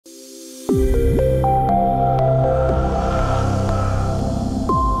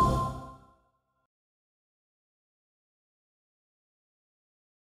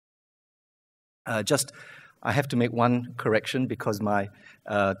I have to make one correction because my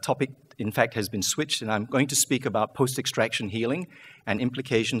topic, in fact, has been switched, and I'm going to speak about post-extraction healing and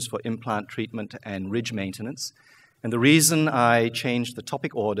implications for implant treatment and ridge maintenance. And the reason I changed the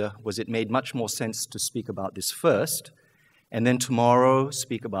topic order was it made much more sense to speak about this first, and then tomorrow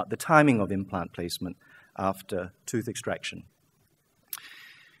speak about the timing of implant placement after tooth extraction.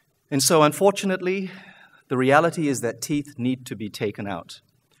 And so, unfortunately, the reality is that teeth need to be taken out,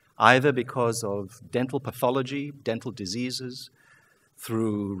 either because of dental pathology, dental diseases,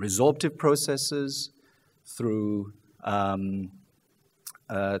 through resorptive processes, through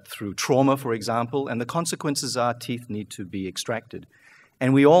trauma, for example, and the consequences are teeth need to be extracted.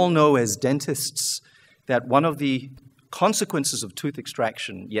 And we all know as dentists that one of the consequences of tooth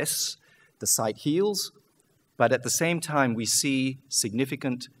extraction, yes, the site heals, but at the same time we see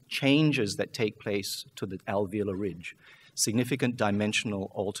significant changes that take place to the alveolar ridge, significant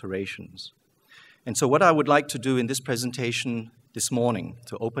dimensional alterations. And so what I would like to do in this presentation this morning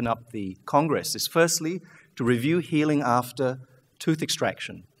to open up the Congress is firstly to review healing after tooth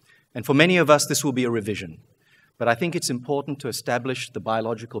extraction. And for many of us, this will be a revision. But I think it's important to establish the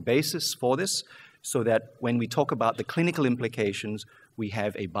biological basis for this so that when we talk about the clinical implications, we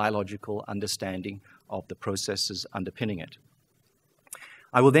have a biological understanding of the processes underpinning it.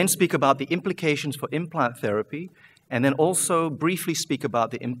 I will then speak about the implications for implant therapy and then also briefly speak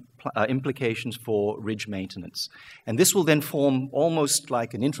about the implications for ridge maintenance. And this will then form almost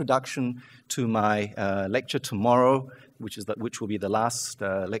like an introduction to my lecture tomorrow, which will be the last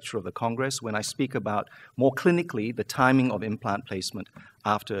lecture of the Congress, when I speak about more clinically the timing of implant placement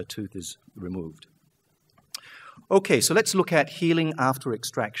after a tooth is removed. Okay, so let's look at healing after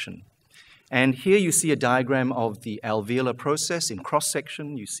extraction. And here you see a diagram of the alveolar process. In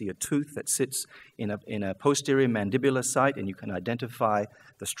cross-section, you see a tooth that sits in a posterior mandibular site, and you can identify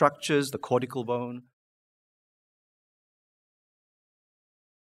the structures, the cortical bone,